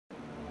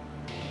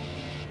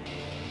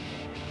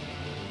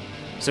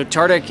So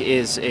TARDEC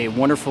is a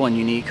wonderful and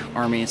unique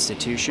Army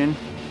institution.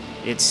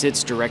 It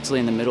sits directly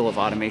in the middle of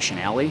Automation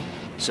Alley.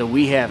 So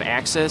we have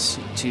access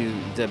to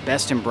the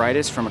best and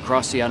brightest from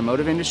across the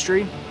automotive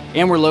industry.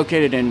 And we're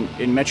located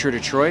in Metro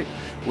Detroit,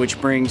 which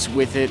brings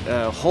with it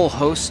a whole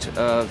host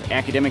of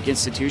academic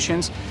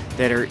institutions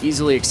that are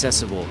easily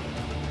accessible.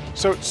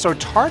 So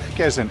TARDEC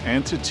as an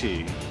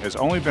entity has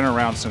only been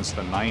around since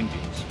the 90s.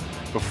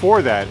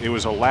 Before that, it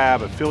was a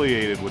lab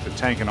affiliated with the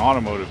Tank and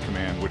Automotive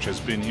Command, which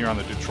has been here on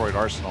the Detroit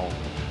Arsenal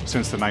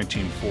since the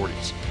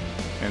 1940s.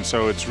 And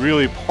so it's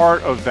really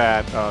part of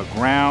that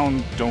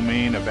ground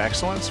domain of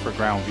excellence for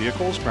ground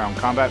vehicles, ground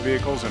combat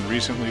vehicles, and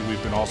recently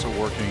we've been also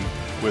working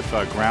with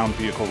ground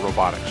vehicle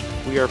robotics.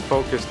 We are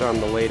focused on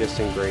the latest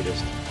and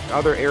greatest.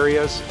 Other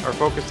areas are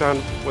focused on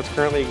what's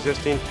currently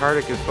existing.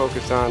 TARDEC is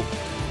focused on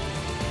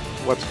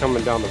what's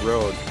coming down the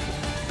road.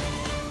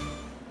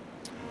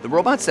 The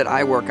robots that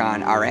I work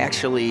on are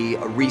actually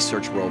a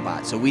research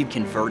robot, so we've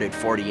converted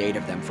 48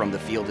 of them from the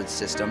fielded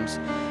systems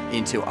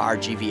into our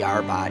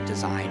GVR bot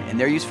design, and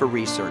they're used for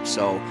research.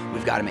 So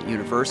we've got them at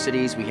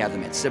universities, we have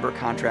them at cyber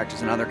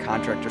contractors and other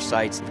contractor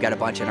sites. We've got a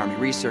bunch at Army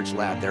Research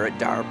Lab, they're at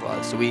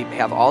DARPA. So we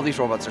have all these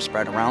robots are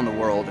spread around the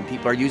world, and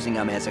people are using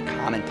them as a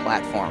common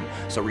platform.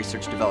 So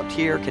research developed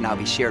here can now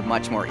be shared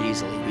much more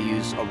easily. We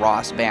use a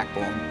ROS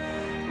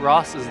backbone.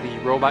 ROS is the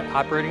Robot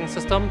Operating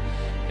System.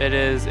 It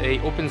is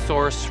an open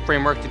source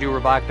framework to do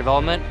robotic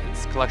development.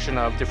 It's a collection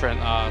of different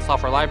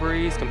software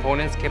libraries,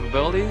 components,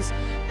 capabilities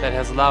that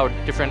has allowed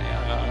different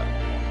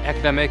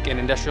academic and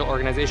industrial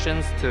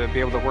organizations to be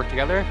able to work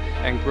together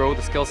and grow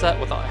the skill set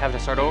without having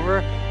to start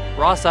over.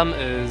 ROSM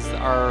is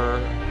our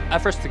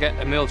efforts to get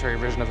a military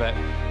version of it.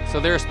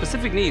 So there are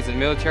specific needs in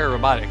military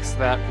robotics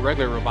that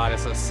regular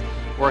roboticists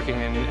working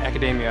in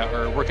academia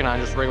or working on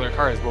just regular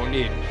cars won't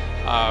need.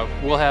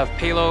 We'll have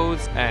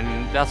payloads,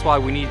 and that's why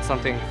we need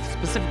something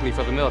specifically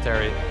for the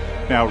military.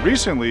 Now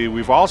recently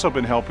we've also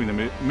been helping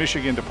the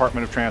Michigan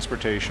Department of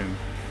Transportation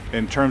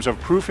in terms of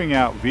proofing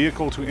out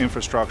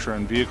vehicle-to-infrastructure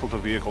and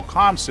vehicle-to-vehicle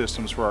comm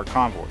systems for our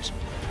convoys.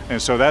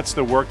 And so that's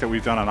the work that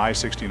we've done on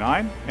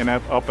I-69 and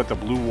up at the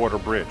Blue Water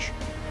Bridge.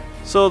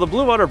 So the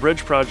Blue Water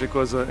Bridge project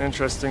was an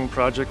interesting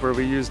project where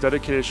we used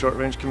dedicated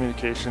short-range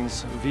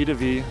communications,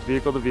 V2V,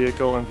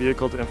 vehicle-to-vehicle, and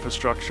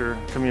vehicle-to-infrastructure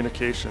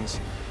communications.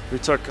 We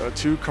took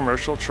 2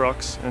 commercial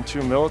trucks and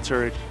 2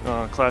 military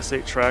Class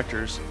 8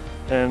 tractors,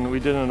 and we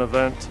did an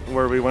event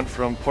where we went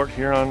from Port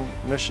Huron,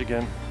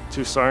 Michigan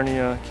to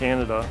Sarnia,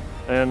 Canada,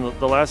 and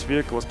the last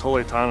vehicle was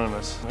totally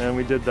autonomous, and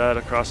we did that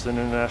across the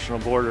international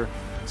border.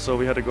 So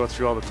we had to go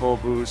through all the toll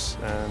booths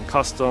and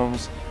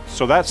customs.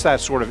 So that's that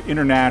sort of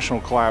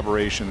international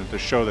collaboration to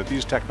show that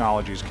these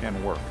technologies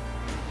can work.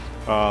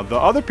 The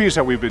other piece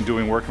that we've been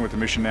doing working with the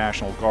Mission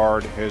National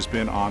Guard has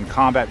been on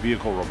combat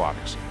vehicle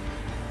robotics.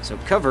 So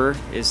COVER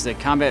is the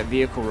Combat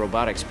Vehicle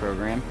Robotics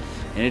program,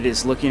 and it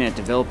is looking at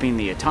developing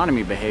the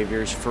autonomy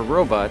behaviors for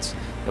robots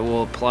that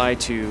will apply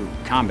to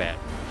combat.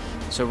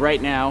 So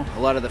right now, a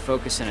lot of the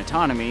focus in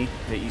autonomy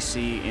that you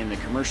see in the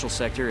commercial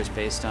sector is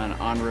based on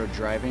on-road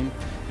driving.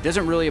 It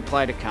doesn't really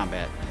apply to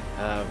combat.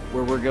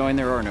 Where we're going,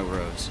 there are no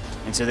roads.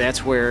 And so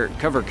that's where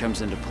COVER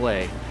comes into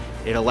play.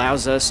 It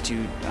allows us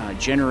to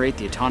generate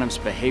the autonomous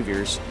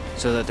behaviors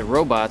so that the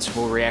robots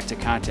will react to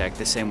contact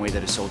the same way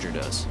that a soldier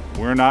does.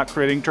 We're not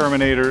creating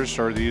Terminators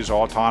or these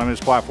autonomous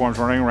platforms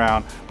running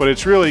around, but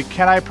it's really,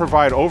 can I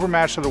provide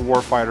overmatch to the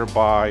warfighter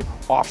by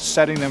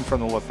offsetting them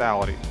from the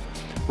lethality?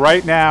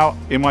 Right now,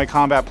 in my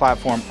combat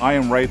platform, I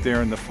am right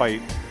there in the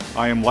fight.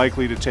 I am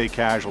likely to take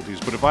casualties,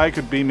 but if I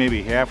could be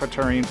maybe half a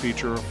terrain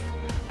feature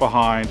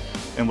behind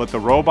and let the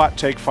robot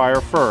take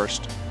fire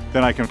first,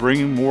 then I can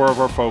bring more of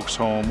our folks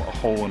home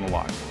whole and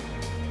alive.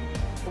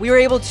 We were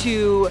able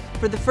to,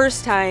 for the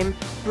first time,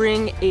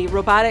 bring a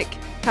robotic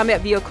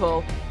combat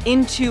vehicle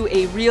into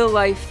a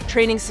real-life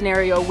training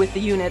scenario with the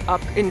unit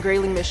up in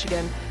Grayling,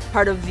 Michigan,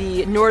 part of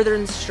the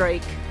Northern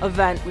Strike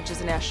event, which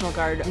is a National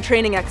Guard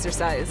training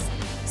exercise.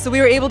 So we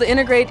were able to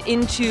integrate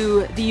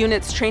into the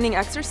unit's training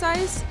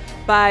exercise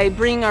by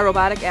bringing our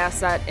robotic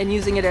asset and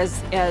using it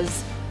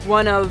as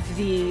one of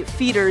the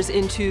feeders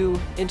into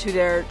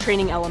their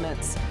training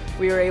elements.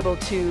 We were able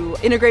to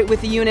integrate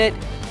with the unit,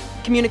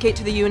 communicate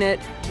to the unit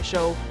to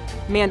show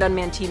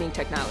manned-unmanned teaming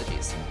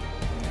technologies.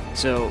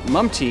 So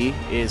MUMT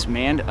is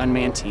Manned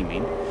Unmanned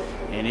Teaming,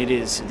 and it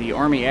is the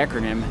Army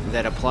acronym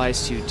that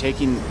applies to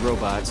taking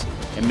robots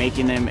and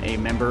making them a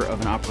member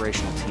of an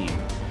operational team.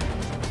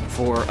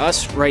 For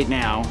us right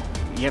now,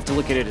 you have to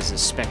look at it as a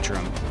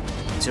spectrum.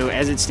 So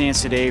as it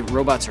stands today,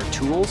 robots are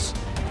tools,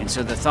 and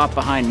so the thought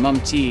behind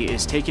MUMT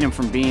is taking them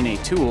from being a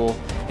tool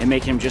and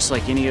making them just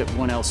like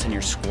anyone else in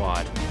your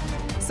squad.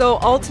 So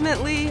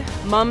ultimately,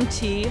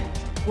 MUMT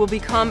will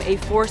become a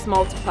force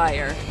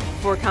multiplier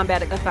for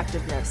combat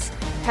effectiveness.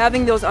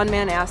 Having those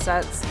unmanned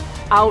assets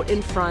out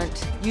in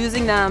front,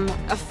 using them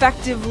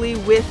effectively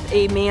with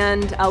a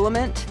manned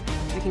element,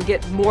 we can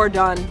get more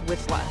done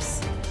with less.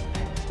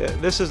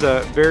 This is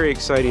a very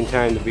exciting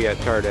time to be at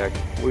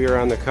TARDEC. We are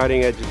on the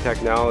cutting edge of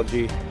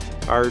technology.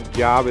 Our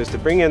job is to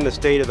bring in the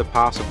state of the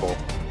possible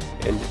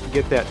and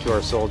get that to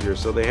our soldiers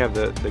so they have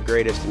the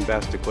greatest and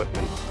best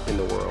equipment in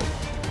the world.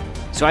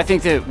 So I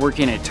think that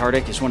working at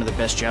TARDEC is one of the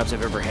best jobs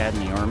I've ever had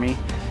in the Army.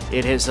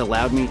 It has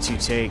allowed me to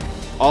take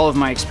all of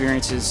my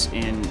experiences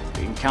in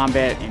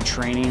combat and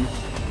training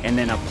and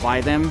then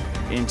apply them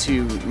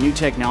into new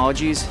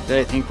technologies that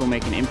I think will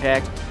make an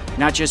impact,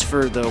 not just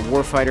for the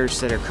warfighters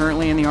that are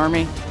currently in the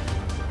Army,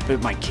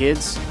 but my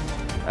kids.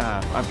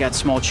 I've got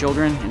small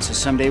children, and so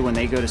someday when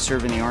they go to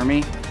serve in the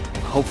Army,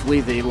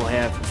 hopefully they will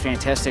have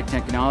fantastic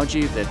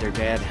technology that their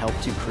dad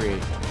helped to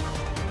create.